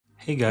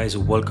Hey guys,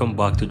 welcome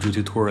back to Drew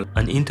Tutorial,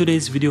 and in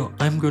today's video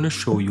I'm going to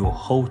show you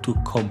how to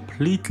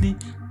completely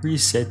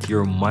reset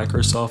your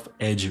Microsoft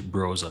Edge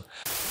browser.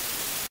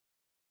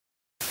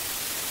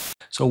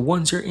 So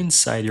once you're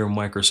inside your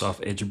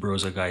Microsoft Edge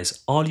browser,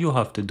 guys, all you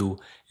have to do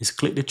is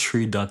click the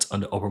three dots on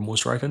the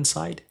uppermost right hand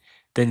side,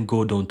 then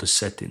go down to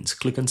settings,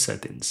 click on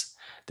settings.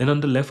 Then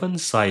on the left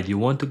hand side you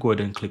want to go ahead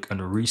and click on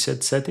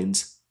reset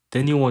settings.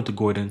 Then you want to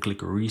go ahead and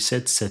click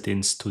reset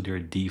settings to their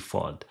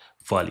default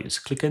values.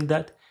 Click on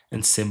that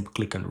and simply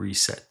click on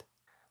reset.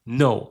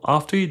 Now,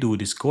 after you do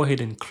this, go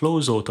ahead and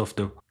close out of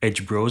the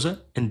Edge browser,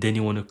 and then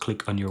you want to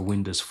click on your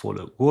Windows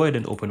folder. Go ahead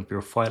and open up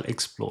your File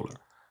Explorer.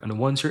 And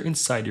once you're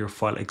inside your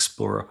File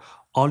Explorer,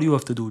 all you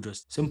have to do is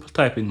just simply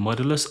type in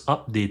modulus,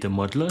 update the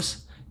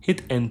modulus,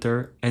 hit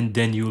enter, and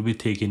then you will be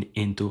taken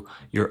into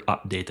your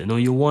update. Now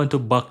you want to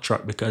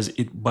backtrack because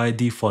it by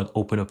default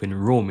open up in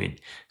roaming.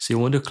 So you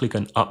want to click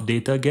on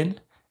update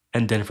again,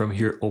 and then from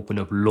here open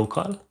up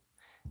local.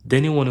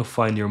 Then you want to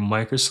find your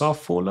Microsoft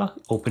folder,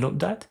 open up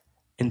that,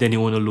 and then you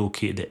want to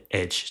locate the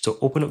Edge. So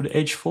open up the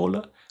Edge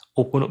folder,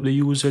 open up the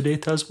user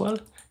data as well.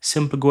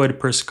 Simply go ahead and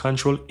press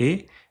Ctrl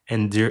A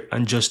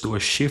and just do a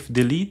shift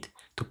delete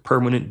to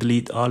permanent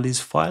delete all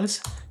these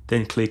files.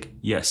 Then click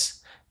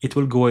yes. It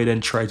will go ahead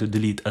and try to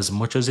delete as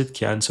much as it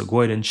can. So go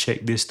ahead and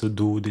check this to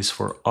do this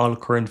for all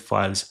current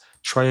files.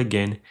 Try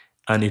again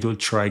and it will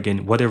try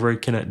again. Whatever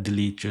it cannot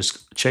delete,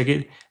 just check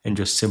it and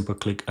just simply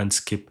click and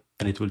skip,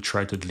 and it will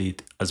try to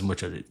delete as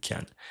much as it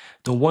can.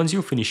 Now once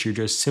you finish, you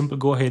just simply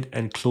go ahead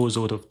and close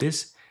out of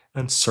this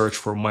and search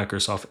for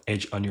Microsoft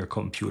Edge on your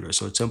computer.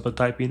 So simply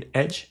type in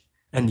Edge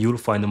and you'll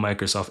find the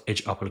Microsoft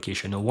Edge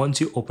application. Now once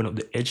you open up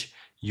the Edge,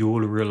 you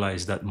will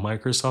realize that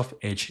Microsoft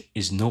Edge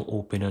is now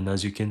open, and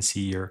as you can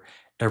see here,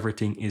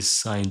 everything is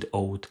signed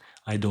out.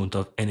 I don't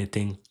have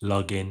anything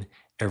log in.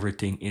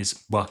 Everything is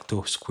back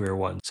to square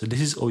one. So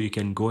this is how you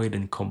can go ahead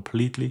and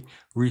completely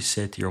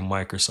reset your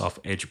Microsoft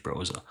Edge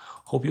browser.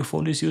 Hope you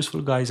found this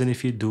useful, guys, and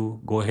if you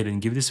do, go ahead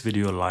and give this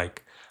video a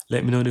like.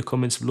 Let me know in the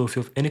comments below if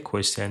you have any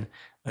question,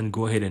 and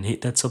go ahead and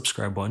hit that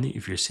subscribe button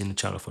if you're seeing the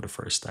channel for the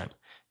first time.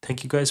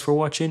 Thank you guys for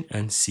watching,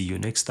 and see you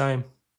next time.